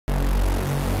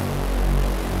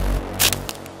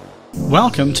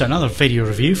Welcome to another video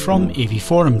review from AV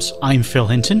Forums. I'm Phil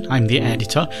Hinton, I'm the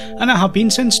editor, and I have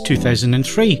been since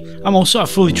 2003. I'm also a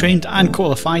fully trained and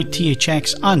qualified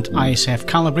THX and ISF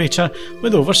calibrator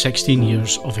with over 16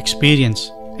 years of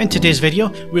experience. In today's video,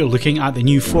 we're looking at the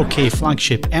new 4K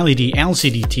flagship LED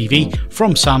LCD TV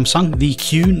from Samsung, the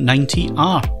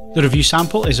Q90R. The review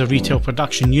sample is a retail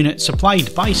production unit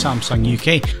supplied by Samsung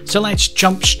UK, so let's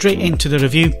jump straight into the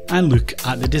review and look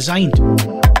at the design.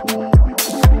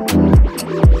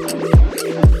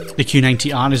 The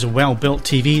Q90R is a well-built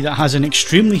TV that has an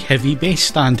extremely heavy base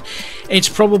stand. It's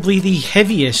probably the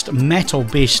heaviest metal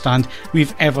base stand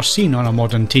we've ever seen on a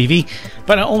modern TV,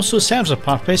 but it also serves a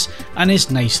purpose and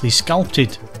is nicely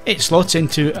sculpted. It slots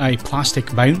into a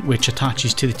plastic mount which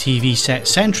attaches to the TV set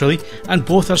centrally, and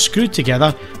both are screwed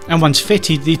together, and once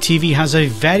fitted the TV has a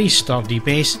very sturdy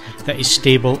base that is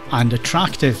stable and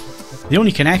attractive. The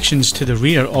only connections to the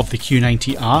rear of the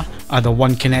Q90R are the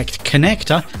One Connect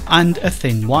connector and a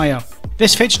thin wire.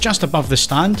 This fits just above the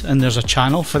stand, and there's a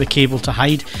channel for the cable to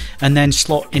hide and then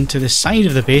slot into the side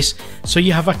of the base, so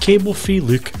you have a cable-free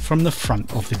look from the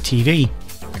front of the TV.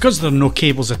 Because there are no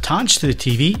cables attached to the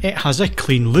TV, it has a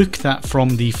clean look that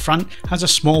from the front has a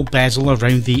small bezel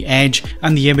around the edge,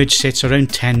 and the image sits around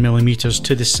 10mm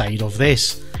to the side of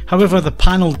this. However, the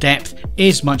panel depth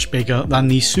is much bigger than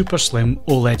the super slim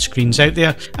OLED screens out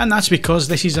there, and that's because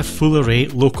this is a full array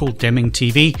local dimming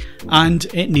TV and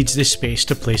it needs the space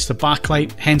to place the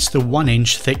backlight, hence the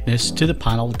 1-inch thickness to the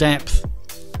panel depth.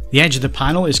 The edge of the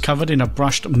panel is covered in a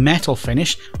brushed metal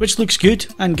finish, which looks good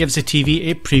and gives the TV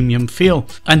a premium feel,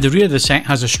 and the rear of the set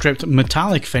has a stripped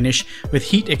metallic finish with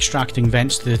heat extracting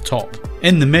vents to the top.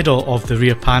 In the middle of the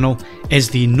rear panel is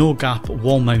the no gap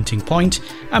wall mounting point,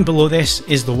 and below this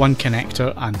is the one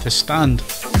connector and the stand.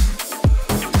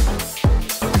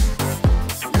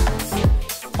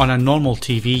 On a normal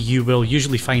TV, you will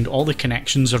usually find all the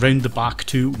connections around the back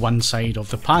to one side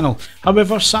of the panel.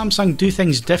 However, Samsung do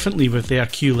things differently with their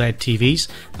QLED TVs,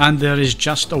 and there is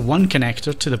just a one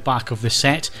connector to the back of the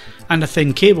set and a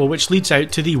thin cable which leads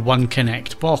out to the One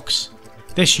Connect box.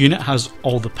 This unit has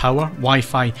all the power,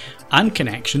 Wi-Fi and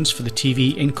connections for the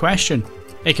TV in question.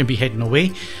 It can be hidden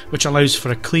away, which allows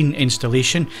for a clean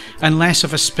installation and less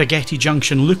of a spaghetti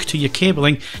junction look to your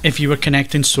cabling if you were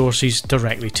connecting sources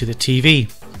directly to the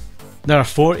TV. There are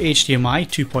 4 HDMI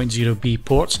 2.0B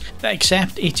ports that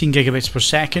accept 18GB per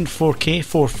second 4K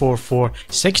 444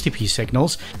 60p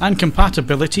signals and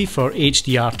compatibility for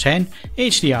HDR10,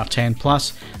 HDR10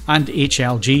 Plus and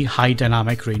HLG high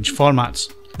dynamic range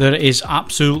formats. There is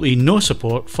absolutely no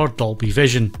support for Dolby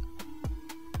Vision.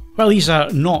 While these are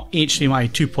not HDMI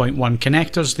 2.1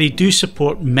 connectors, they do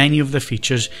support many of the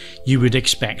features you would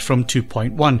expect from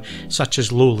 2.1, such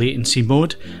as low latency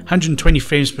mode, 120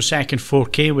 frames per second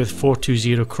 4K with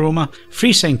 420 chroma,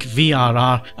 FreeSync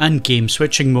VRR and game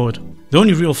switching mode. The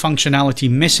only real functionality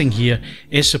missing here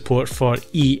is support for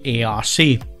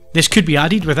eARC. This could be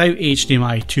added without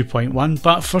HDMI 2.1,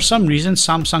 but for some reason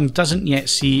Samsung doesn't yet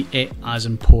see it as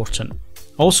important.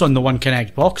 Also in the One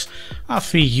Connect box are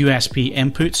 3 USB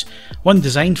inputs, one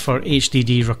designed for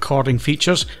HDD recording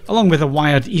features, along with a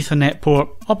wired Ethernet port,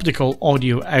 optical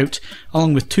audio out,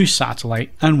 along with 2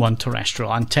 satellite and 1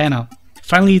 terrestrial antenna.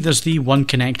 Finally, there's the One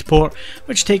Connect port,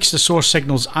 which takes the source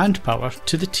signals and power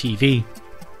to the TV.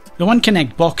 The One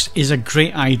Connect box is a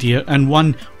great idea and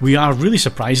one we are really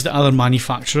surprised that other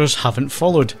manufacturers haven't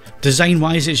followed. Design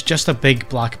wise, it's just a big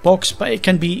black box, but it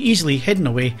can be easily hidden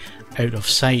away out of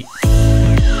sight.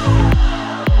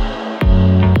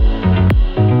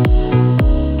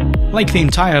 Like the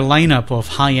entire lineup of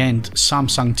high-end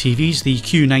Samsung TVs, the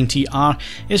Q90R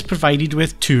is provided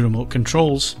with 2 remote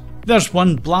controls. There's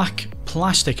one black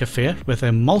plastic affair with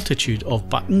a multitude of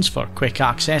buttons for quick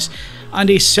access, and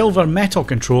a silver metal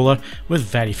controller with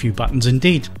very few buttons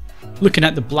indeed. Looking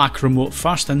at the black remote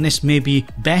first, and this may be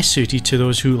best suited to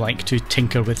those who like to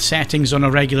tinker with settings on a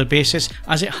regular basis,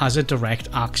 as it has a direct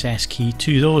access key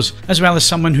to those, as well as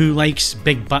someone who likes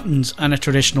big buttons and a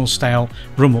traditional style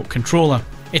remote controller.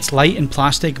 It's light and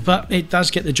plastic, but it does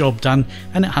get the job done,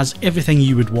 and it has everything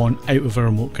you would want out of a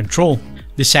remote control.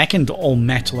 The second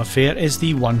all-metal affair is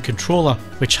the One Controller,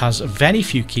 which has very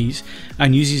few keys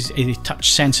and uses a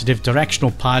touch-sensitive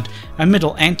directional pad and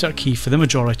middle enter key for the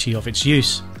majority of its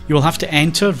use. You will have to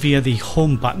enter via the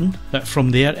home button, but from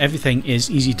there everything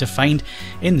is easy to find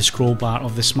in the scroll bar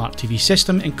of the smart TV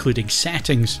system, including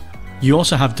settings. You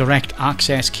also have direct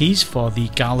access keys for the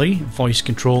gallery, voice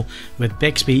control with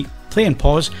Bixby, play and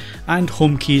pause, and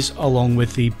home keys, along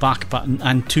with the back button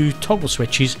and 2 toggle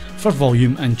switches for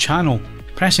volume and channel.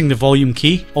 Pressing the volume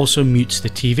key also mutes the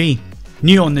TV.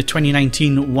 New on the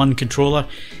 2019 One controller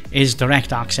is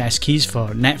direct access keys for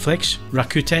Netflix,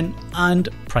 Rakuten and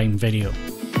Prime Video.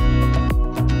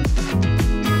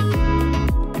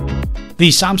 The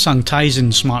Samsung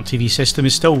Tizen Smart TV system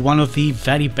is still one of the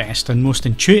very best and most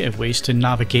intuitive ways to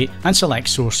navigate and select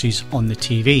sources on the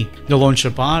TV. The launcher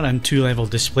bar and two-level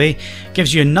display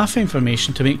gives you enough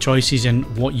information to make choices in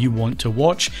what you want to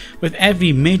watch, with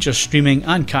every major streaming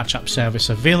and catch-up service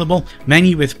available,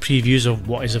 many with previews of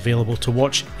what is available to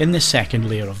watch in the second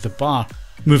layer of the bar.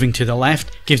 Moving to the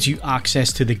left gives you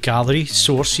access to the gallery,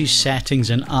 sources,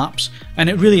 settings and apps, and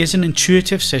it really is an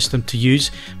intuitive system to use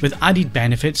with added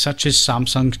benefits such as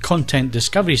Samsung's content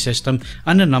discovery system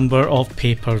and a number of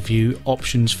pay-per-view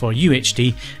options for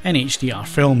UHD and HDR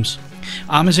films.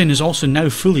 Amazon is also now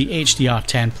fully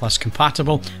HDR10 Plus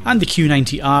compatible, and the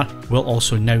Q90R will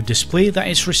also now display that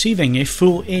it's receiving a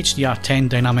full HDR10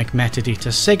 dynamic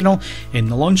metadata signal in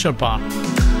the launcher bar.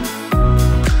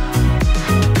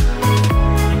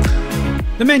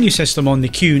 The menu system on the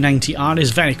Q90R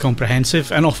is very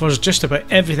comprehensive and offers just about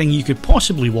everything you could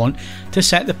possibly want to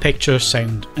set the picture,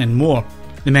 sound and more.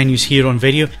 The menus here on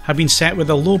video have been set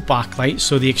with a low backlight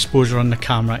so the exposure on the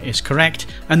camera is correct,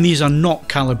 and these are not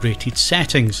calibrated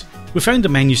settings. We found the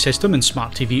menu system and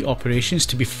Smart TV operations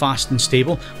to be fast and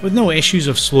stable with no issues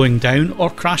of slowing down or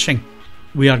crashing.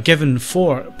 We are given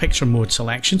 4 picture mode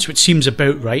selections, which seems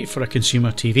about right for a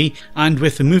consumer TV, and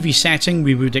with the movie setting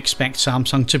we would expect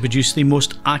Samsung to produce the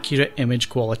most accurate image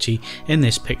quality in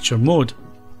this picture mode.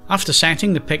 After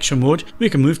setting the picture mode, we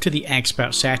can move to the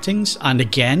expert settings, and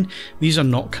again, these are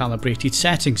not calibrated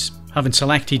settings. Having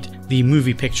selected the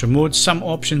movie picture mode, some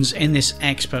options in this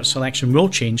expert selection will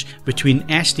change between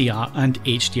SDR and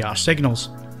HDR signals.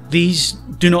 These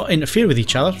do not interfere with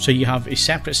each other, so you have a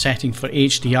separate setting for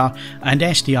HDR and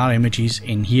SDR images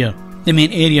in here. The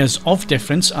main areas of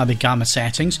difference are the gamma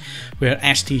settings, where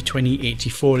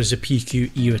ST2084 is a PQ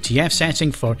EOTF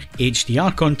setting for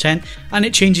HDR content, and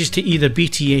it changes to either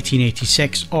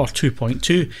BT1886 or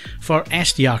 2.2 for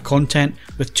SDR content,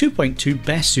 with 2.2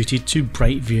 best suited to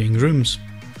bright viewing rooms.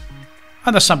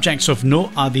 Other subjects of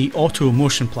note are the Auto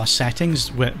Motion Plus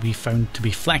settings, which we found to be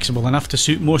flexible enough to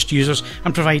suit most users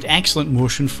and provide excellent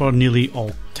motion for nearly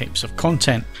all types of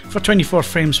content. For 24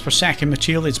 frames per second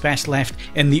material, it's best left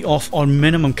in the off or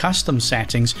minimum custom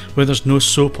settings where there's no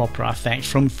soap opera effect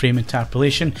from frame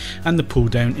interpolation and the pull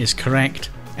down is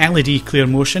correct. LED clear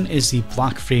motion is the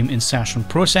black frame insertion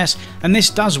process, and this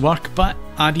does work but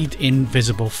added in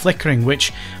visible flickering,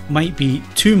 which might be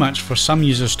too much for some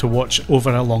users to watch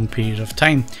over a long period of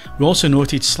time. We also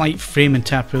noted slight frame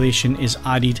interpolation is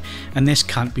added, and this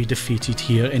can't be defeated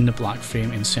here in the black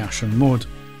frame insertion mode.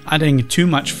 Adding too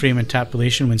much frame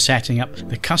interpolation when setting up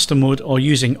the custom mode or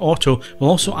using auto will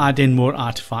also add in more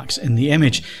artifacts in the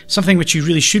image, something which you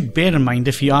really should bear in mind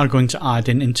if you are going to add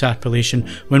in interpolation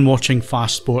when watching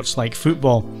fast sports like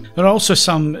football. There are also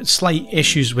some slight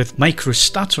issues with micro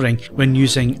stuttering when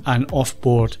using an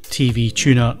off-board TV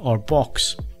tuner or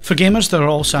box. For gamers, there are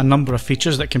also a number of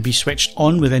features that can be switched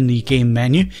on within the game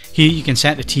menu. Here you can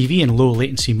set the TV in low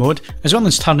latency mode, as well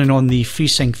as turning on the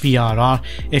FreeSync VRR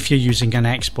if you're using an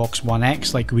Xbox One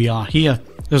X like we are here.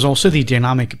 There's also the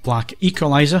dynamic black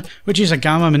equalizer, which is a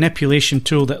gamma manipulation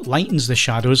tool that lightens the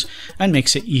shadows and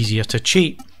makes it easier to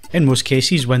cheat. In most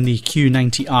cases, when the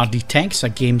Q90R detects a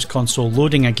game's console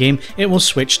loading a game, it will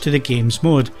switch to the game's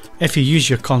mode. If you use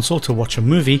your console to watch a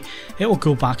movie, it will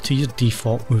go back to your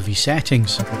default movie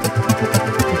settings.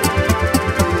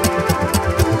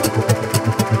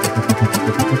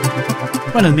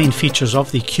 One of the main features of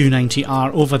the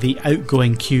Q90R over the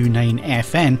outgoing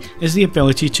Q9FN is the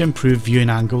ability to improve viewing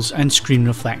angles and screen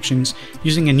reflections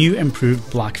using a new improved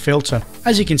black filter.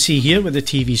 As you can see here, with the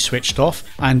TV switched off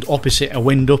and opposite a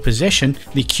window position,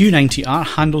 the Q90R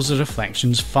handles the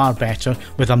reflections far better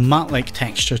with a matte-like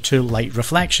texture to light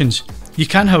reflections. You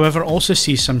can, however, also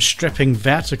see some stripping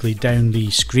vertically down the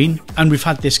screen, and we've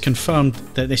had this confirmed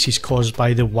that this is caused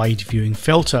by the wide viewing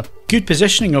filter. Good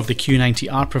positioning of the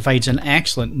Q90R provides an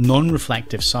excellent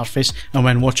non-reflective surface, and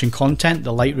when watching content,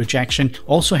 the light rejection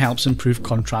also helps improve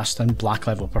contrast and black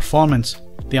level performance.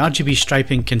 The RGB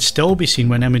striping can still be seen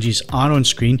when images are on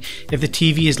screen if the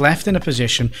TV is left in a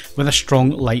position with a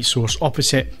strong light source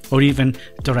opposite or even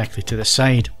directly to the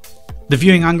side. The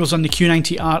viewing angles on the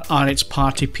Q90R are its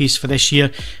party piece for this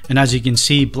year, and as you can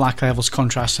see, black levels,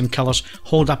 contrast and colours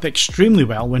hold up extremely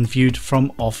well when viewed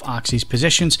from off-axis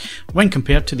positions when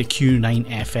compared to the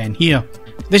Q9FN here.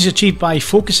 This is achieved by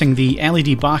focusing the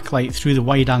LED backlight through the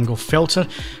wide angle filter,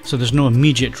 so there's no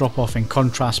immediate drop off in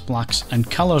contrast, blacks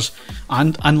and colours,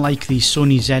 and unlike the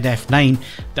Sony ZF-9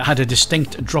 that had a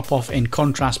distinct drop off in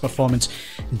contrast performance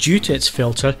due to its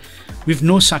filter, we've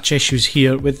no such issues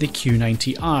here with the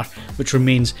Q90R, which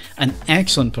remains an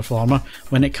excellent performer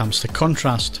when it comes to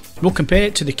contrast. We'll compare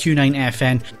it to the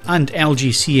Q9FN and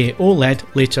LG CA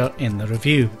OLED later in the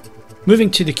review.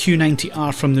 Moving to the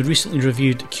Q90R from the recently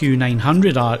reviewed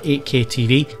Q900R 8K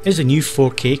TV is a new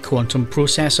 4K quantum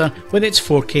processor with its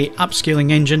 4K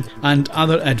upscaling engine and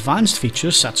other advanced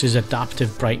features such as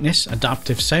adaptive brightness,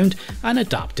 adaptive sound and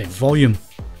adaptive volume.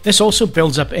 This also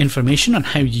builds up information on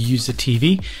how you use the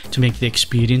TV to make the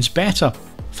experience better.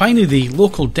 Finally, the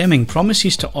local dimming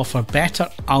promises to offer better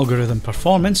algorithm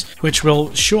performance, which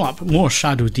will show up more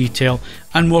shadow detail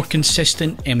and more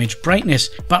consistent image brightness,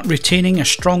 but retaining a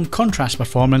strong contrast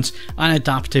performance and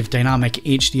adaptive dynamic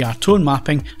HDR tone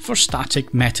mapping for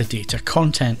static metadata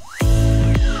content.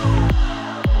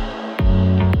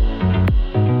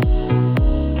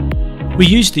 We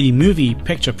used the movie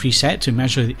picture preset to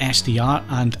measure the SDR,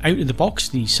 and out of the box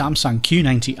the Samsung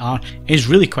Q90R is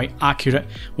really quite accurate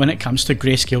when it comes to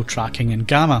grayscale tracking and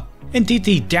gamma. Indeed,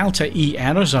 the delta E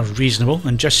errors are reasonable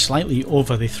and just slightly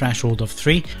over the threshold of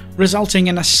 3, resulting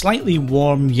in a slightly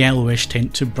warm yellowish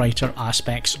tint to brighter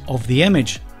aspects of the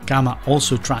image. Gamma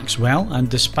also tracks well, and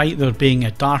despite there being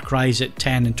a dark rise at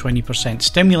 10 and 20%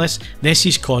 stimulus, this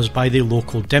is caused by the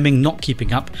local dimming not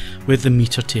keeping up with the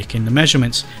meter taking the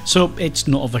measurements, so it's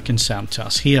not of a concern to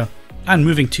us here. And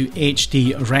moving to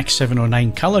HD Rec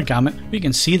 709 colour gamut, we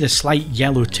can see the slight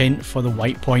yellow tint for the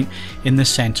white point in the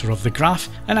centre of the graph,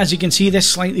 and as you can see, this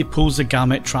slightly pulls the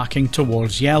gamut tracking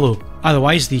towards yellow.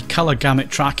 Otherwise, the colour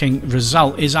gamut tracking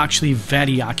result is actually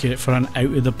very accurate for an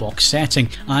out of the box setting,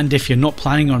 and if you're not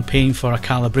planning on paying for a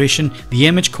calibration, the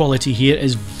image quality here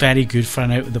is very good for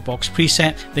an out of the box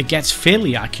preset that gets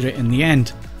fairly accurate in the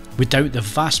end. We doubt the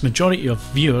vast majority of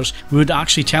viewers would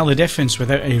actually tell the difference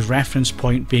without a reference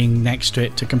point being next to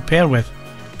it to compare with.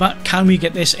 But can we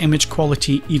get this image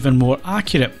quality even more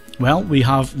accurate? Well, we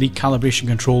have the calibration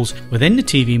controls within the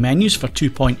TV menus for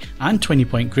 2-point and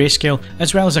 20-point grayscale,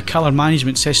 as well as a colour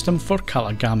management system for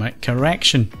colour gamut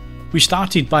correction. We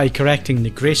started by correcting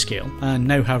the grayscale and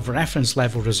now have reference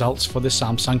level results for the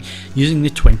Samsung using the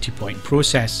 20-point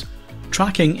process.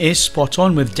 Tracking is spot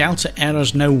on, with delta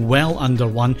errors now well under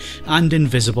 1 and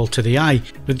invisible to the eye,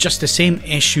 with just the same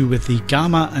issue with the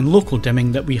gamma and local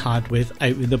dimming that we had with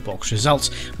out of the box results,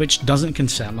 which doesn't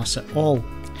concern us at all.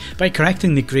 By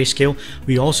correcting the grayscale,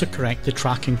 we also correct the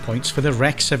tracking points for the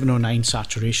Rec 709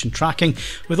 saturation tracking,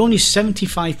 with only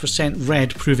 75%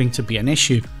 red proving to be an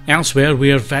issue. Elsewhere,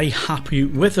 we are very happy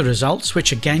with the results,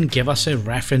 which again give us a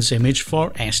reference image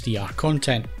for SDR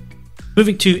content.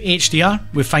 Moving to HDR,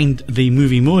 we find the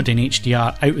movie mode in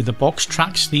HDR out of the box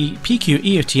tracks the PQ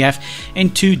EOTF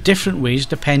in two different ways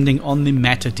depending on the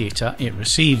metadata it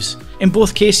receives. In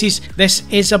both cases, this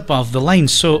is above the line,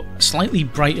 so slightly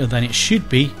brighter than it should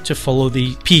be to follow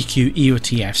the PQ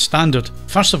EOTF standard.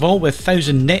 First of all, with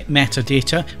 1000 nit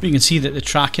metadata, we can see that the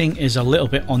tracking is a little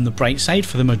bit on the bright side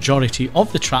for the majority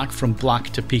of the track from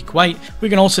black to peak white. We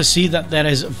can also see that there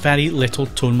is very little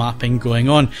tone mapping going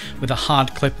on, with a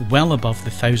hard clip well above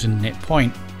the 1000 nit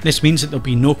point. This means that there'll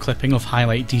be no clipping of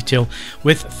highlight detail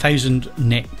with 1000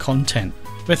 nit content.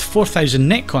 With 4000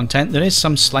 nit content, there is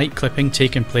some slight clipping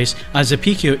taking place as the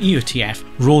PQ EOTF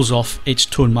rolls off its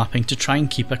tone mapping to try and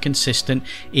keep a consistent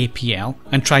APL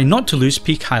and try not to lose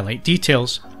peak highlight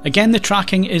details. Again, the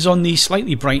tracking is on the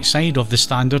slightly bright side of the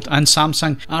standard, and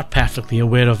Samsung are perfectly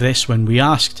aware of this when we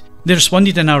asked. They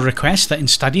responded in our request that in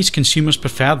studies consumers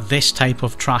prefer this type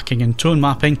of tracking and tone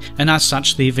mapping, and as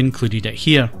such they've included it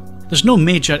here. There's no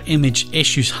major image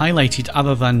issues highlighted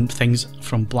other than things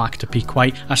from black to peak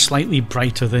white are slightly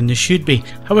brighter than they should be.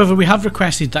 However, we have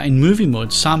requested that in movie mode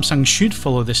Samsung should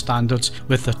follow the standards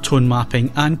with the tone mapping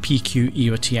and PQ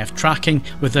EOTF tracking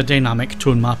with the dynamic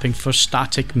tone mapping for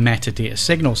static metadata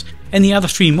signals. In the other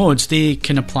three modes, they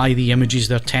can apply the images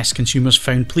their test consumers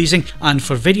found pleasing, and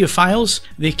for video files,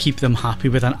 they keep them happy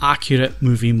with an accurate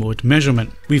movie mode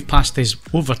measurement. We've passed this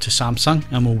over to Samsung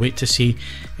and we'll wait to see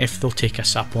if they'll take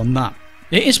us up on that.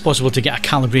 It is possible to get a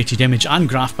calibrated image and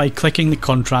graph by clicking the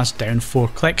contrast down 4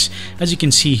 clicks, as you can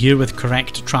see here with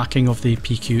correct tracking of the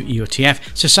PQ EOTF,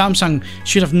 so Samsung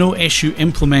should have no issue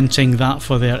implementing that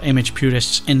for their image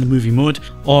purists in the movie mode,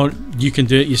 or you can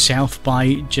do it yourself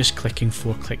by just clicking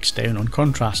 4 clicks down on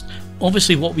contrast.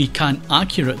 Obviously what we can't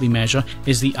accurately measure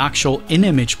is the actual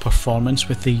in-image performance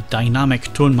with the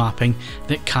dynamic tone mapping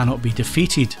that cannot be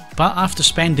defeated. But after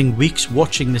spending weeks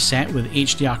watching the set with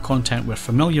HDR content we're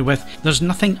familiar with, there's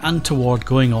nothing untoward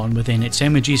going on within its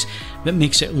images that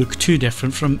makes it look too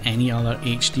different from any other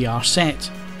HDR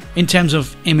set. In terms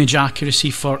of image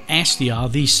accuracy for SDR,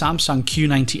 the Samsung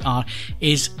Q90R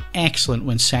is excellent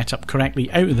when set up correctly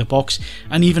out of the box,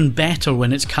 and even better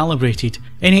when it's calibrated.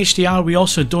 In HDR we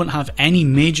also don't have any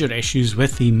major issues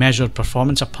with the measured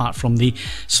performance apart from the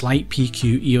slight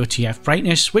PQ EOTF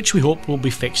brightness, which we hope will be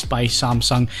fixed by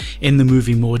Samsung in the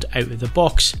movie mode out of the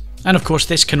box. And of course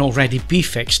this can already be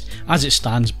fixed as it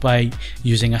stands by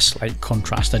using a slight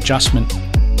contrast adjustment.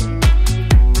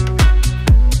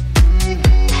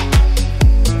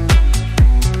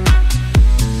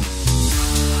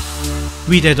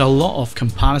 We did a lot of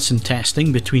comparison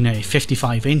testing between a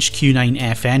 55-inch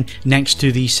Q9FN next to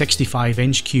the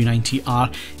 65-inch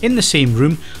Q90R in the same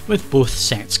room with both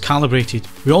sets calibrated.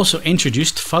 We also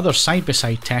introduced further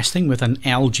side-by-side testing with an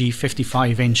LG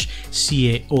 55-inch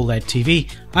CA OLED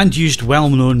TV and used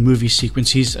well-known movie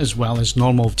sequences as well as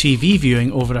normal TV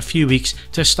viewing over a few weeks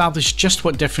to establish just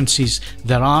what differences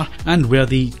there are and where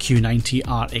the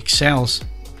Q90R excels.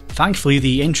 Thankfully,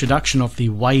 the introduction of the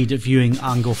wide viewing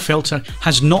angle filter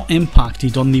has not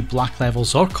impacted on the black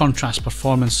levels or contrast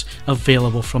performance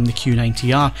available from the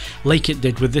Q90R like it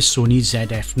did with the Sony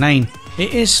ZF-9.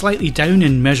 It is slightly down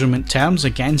in measurement terms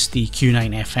against the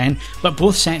Q9FN, but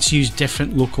both sets use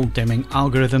different local dimming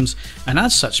algorithms and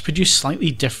as such produce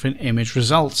slightly different image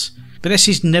results. But this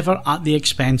is never at the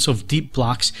expense of deep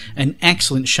blacks and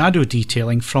excellent shadow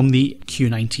detailing from the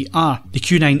Q90R. The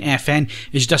Q9FN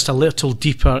is just a little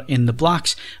deeper in the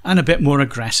blacks and a bit more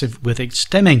aggressive with its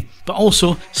dimming, but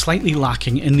also slightly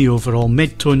lacking in the overall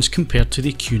midtones compared to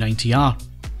the Q90R.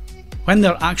 When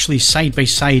they're actually side by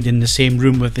side in the same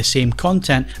room with the same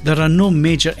content, there are no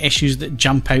major issues that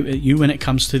jump out at you when it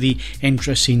comes to the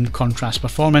intra-scene contrast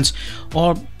performance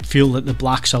or feel that the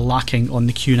blacks are lacking on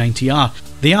the Q90R.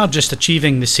 They are just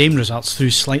achieving the same results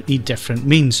through slightly different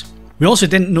means. We also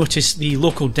didn't notice the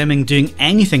local dimming doing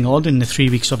anything odd in the 3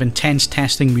 weeks of intense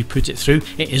testing we put it through.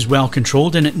 It is well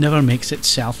controlled and it never makes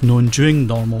itself known during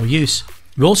normal use.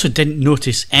 We also didn't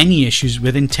notice any issues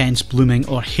with intense blooming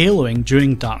or haloing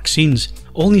during dark scenes.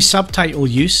 Only subtitle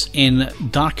use in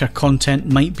darker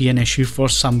content might be an issue for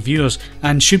some viewers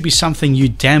and should be something you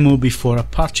demo before a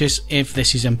purchase if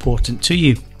this is important to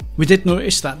you. We did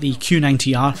notice that the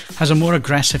Q90R has a more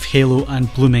aggressive halo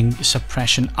and blooming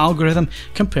suppression algorithm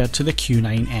compared to the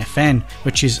Q9FN,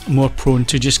 which is more prone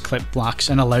to just clip blacks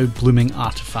and allow blooming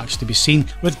artifacts to be seen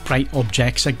with bright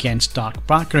objects against dark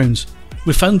backgrounds.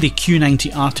 We found the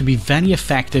Q90R to be very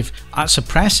effective at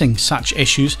suppressing such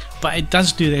issues, but it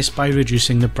does do this by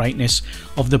reducing the brightness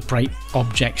of the bright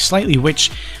object slightly,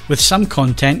 which with some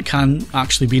content can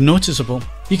actually be noticeable.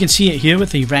 You can see it here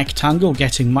with the rectangle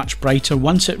getting much brighter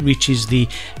once it reaches the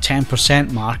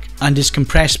 10% mark and is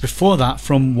compressed before that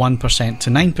from 1% to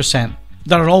 9%.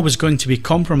 There are always going to be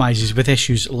compromises with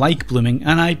issues like blooming,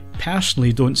 and I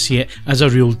personally don't see it as a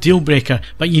real deal breaker,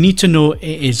 but you need to know it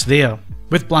is there.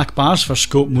 With black bars for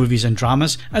scope movies and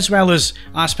dramas, as well as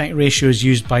aspect ratios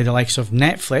used by the likes of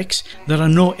Netflix, there are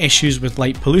no issues with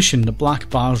light pollution. The black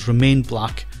bars remain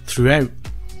black throughout.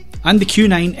 And the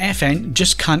Q9FN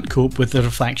just can't cope with the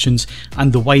reflections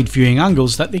and the wide viewing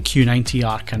angles that the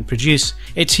Q90R can produce.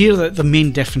 It's here that the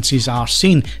main differences are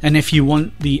seen, and if you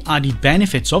want the added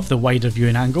benefits of the wider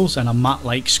viewing angles and a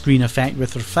matte-like screen effect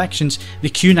with reflections, the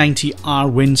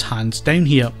Q90R wins hands down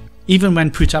here. Even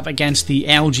when put up against the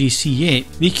LG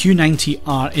C8, the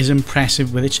Q90R is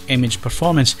impressive with its image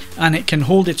performance, and it can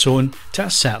hold its own to a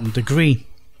certain degree.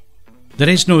 There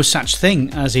is no such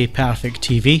thing as a perfect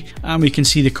TV, and we can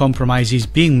see the compromises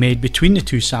being made between the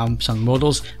two Samsung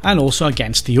models and also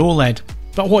against the OLED.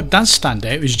 But what does stand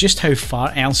out is just how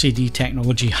far LCD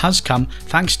technology has come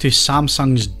thanks to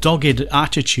Samsung's dogged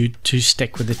attitude to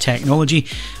stick with the technology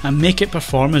and make it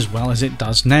perform as well as it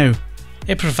does now.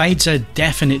 It provides a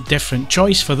definite different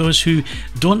choice for those who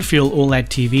don't feel OLED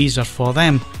TVs are for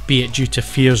them, be it due to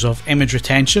fears of image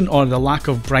retention or the lack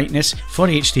of brightness for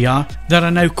HDR. There are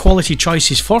now quality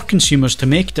choices for consumers to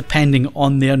make depending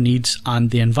on their needs and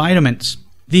the environments.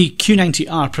 The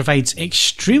Q90R provides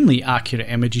extremely accurate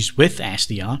images with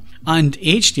SDR and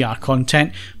HDR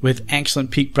content with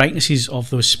excellent peak brightnesses of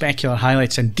those specular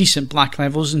highlights and decent black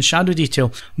levels and shadow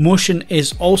detail. Motion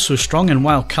is also strong, and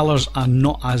while colours are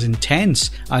not as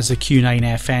intense as the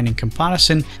Q9FN in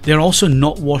comparison, they're also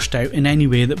not washed out in any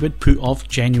way that would put off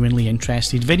genuinely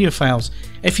interested videophiles.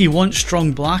 If you want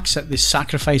strong blacks at the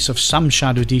sacrifice of some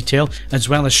shadow detail as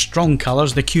well as strong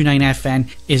colours, the Q9FN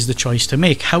is the choice to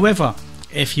make. However,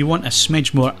 if you want a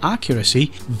smidge more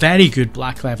accuracy, very good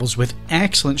black levels with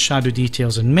excellent shadow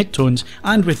details and midtones,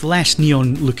 and with less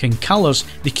neon looking colours,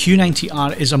 the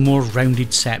Q90R is a more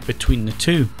rounded set between the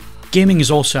two. Gaming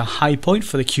is also a high point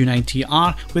for the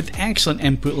Q90R, with excellent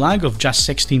input lag of just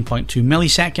 16.2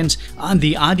 milliseconds and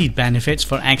the added benefits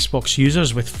for Xbox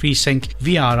users with FreeSync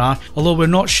VRR, although we're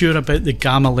not sure about the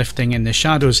gamma lifting in the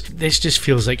shadows. This just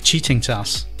feels like cheating to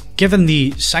us. Given the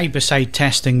side-by-side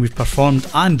testing we've performed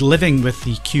and living with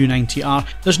the Q90R,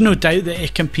 there's no doubt that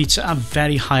it competes at a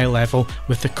very high level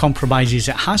with the compromises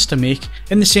it has to make,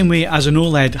 in the same way as an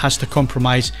OLED has to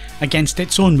compromise against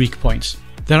its own weak points.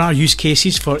 There are use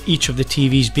cases for each of the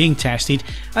TVs being tested,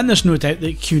 and there's no doubt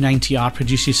that Q90R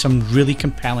produces some really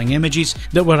compelling images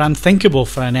that were unthinkable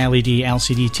for an LED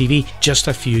LCD TV just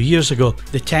a few years ago.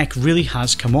 The tech really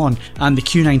has come on, and the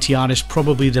Q90R is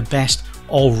probably the best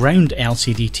all-round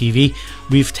LCD TV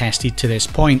we've tested to this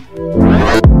point.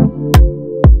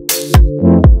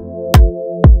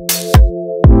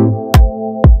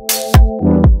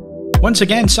 Once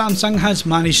again, Samsung has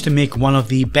managed to make one of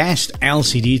the best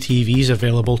LCD TVs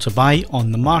available to buy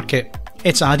on the market.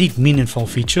 It's added meaningful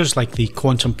features like the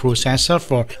quantum processor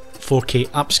for 4K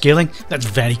upscaling, that's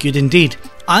very good indeed.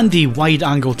 And the wide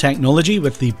angle technology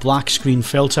with the black screen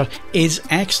filter is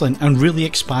excellent and really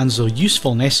expands the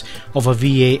usefulness of a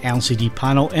VA LCD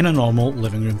panel in a normal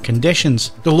living room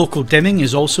conditions. The local dimming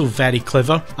is also very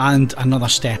clever and another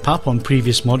step up on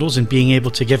previous models in being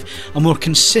able to give a more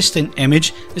consistent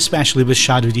image, especially with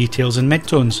shadow details and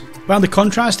midtones. While the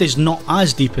contrast is not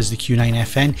as deep as the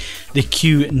Q9FN, the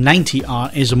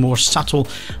Q90R is more subtle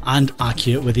and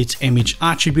accurate with its image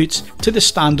attributes to the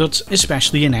standards,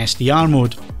 especially in SDR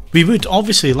mode. We would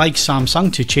obviously like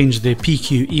Samsung to change the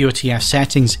PQ EOTF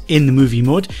settings in the movie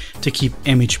mode to keep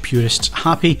image purists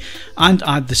happy, and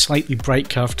add the slightly bright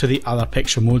curve to the other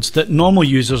picture modes that normal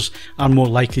users are more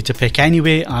likely to pick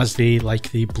anyway, as they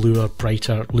like the bluer,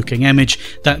 brighter looking image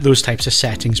that those types of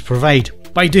settings provide.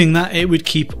 By doing that, it would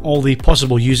keep all the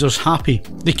possible users happy.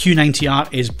 The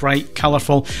Q90R is bright,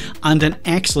 colourful and an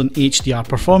excellent HDR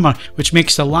performer, which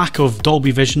makes the lack of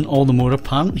Dolby Vision all the more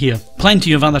apparent here.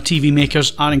 Plenty of other TV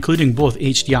makers are including both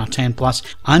HDR10 Plus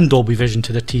and Dolby Vision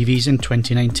to their TVs in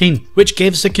 2019, which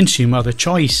gives the consumer the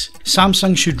choice.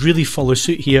 Samsung should really follow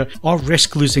suit here, or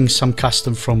risk losing some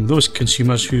custom from those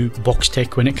consumers who box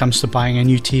tick when it comes to buying a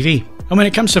new TV. And when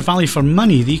it comes to value for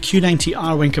money, the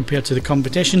Q90R, when compared to the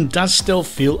competition, does still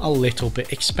feel a little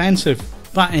bit expensive.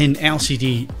 But in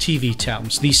LCD TV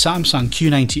terms, the Samsung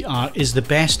Q90R is the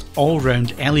best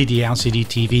all-round LED LCD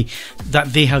TV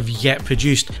that they have yet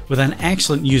produced, with an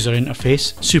excellent user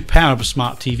interface, superb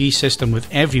smart TV system with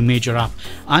every major app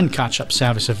and catch-up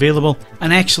service available,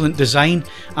 an excellent design,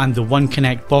 and the One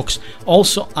Connect box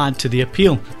also add to the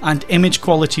appeal, and image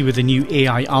quality with the new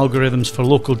AI algorithms for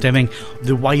local dimming.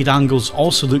 The wide angles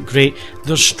also look great.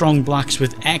 There's strong blacks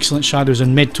with excellent shadows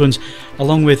and midtones,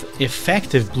 along with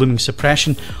effective blooming suppression,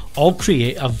 all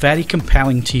create a very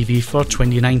compelling TV for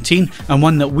 2019, and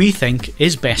one that we think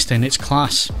is best in its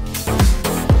class.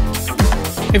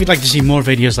 If you'd like to see more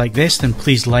videos like this, then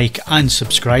please like and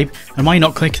subscribe, and why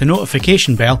not click the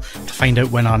notification bell to find out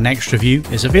when our next review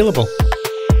is available.